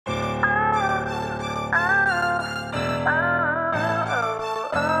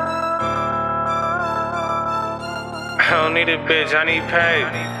need a bitch, I need paid.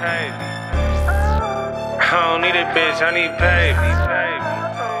 I don't need a bitch, I need paid.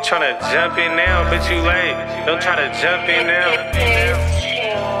 Tryna jump in now, bitch, you late. Don't try to jump in now.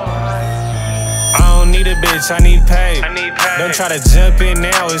 I don't need a bitch, I need paid. Don't try to jump in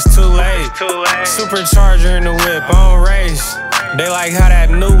now, it's too late. Supercharger in the whip, on race. They like how that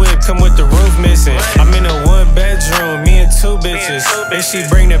new whip come with the roof missing. I'm in a 1-bedroom, me and 2 bitches. If she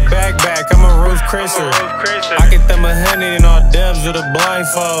bring the bag back, I'm a roof crisser. I can thumb 100 in all dubs with a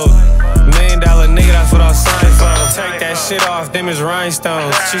blindfold. $1 million nigga, that's what I signed for. Take that shit off, them is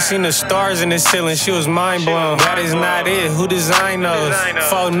rhinestones. She seen the stars in the ceiling, she was mind blown. That is not it, who designed those?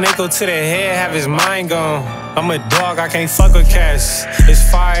 4 nickel to the head, have his mind gone. I'm a dog, I can't fuck with cats. It's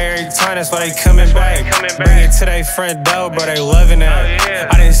fire every time, that's why they coming back. Bring it to they front door, bro, they loving that.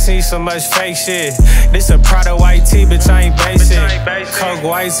 I didn't see so much fake shit. This a Prada white tee, bitch, I ain't basic. Coke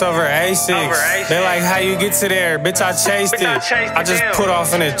whites over A6. They like how you get to there, bitch, I chased it. I just put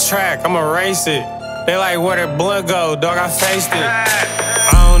off in the track, I'ma race it. They like where the blood go, dog, I faced it.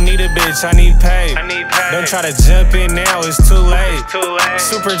 I don't need a bitch, I need paid. Don't try to jump in now, it's too late.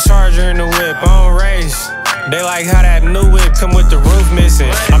 Supercharger in the whip, on race. They like how that new whip come with the roof missing.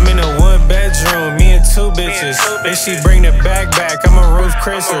 I'm in a 1-bedroom, me and 2 bitches. If she bring the bag back, I'm a roof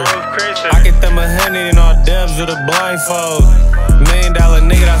crisser. I can thumb 100 in all dubs with a blindfold. $1 million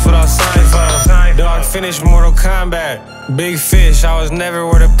nigga, that's what I signed for. Dog finished Mortal Kombat. Big fish, I was never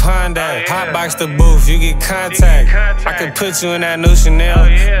where the pond at. Hotbox the booth, you get contact. I could put you in that new Chanel.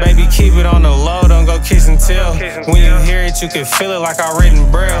 Baby, keep it on the low, don't go kiss and tell. When you hear it, you can feel it like I written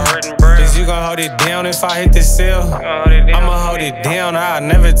braille. Cause you gon' hold it down if I hit the seal. I'ma hold it down, I'll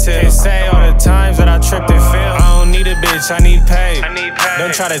never tell. Say all the times that I tripped and fell. I don't need a bitch, I need paid.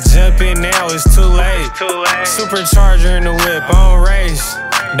 Don't try to jump in now, it's too late. Supercharger in the whip, on race.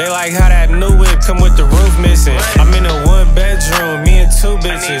 They like how that new whip come with the roof missing. I'm in a 1-bedroom, me and 2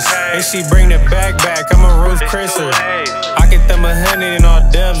 bitches. If she bring the bag back, I'm a roof crisser. I can thumb 100 in all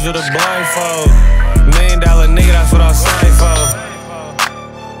dubs with a blindfold. $1 million nigga, that's what I signed for.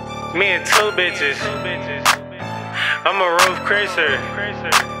 Me and 2 bitches. I'm a roof crisser.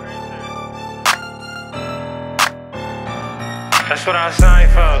 That's what I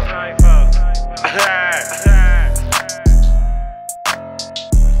signed for.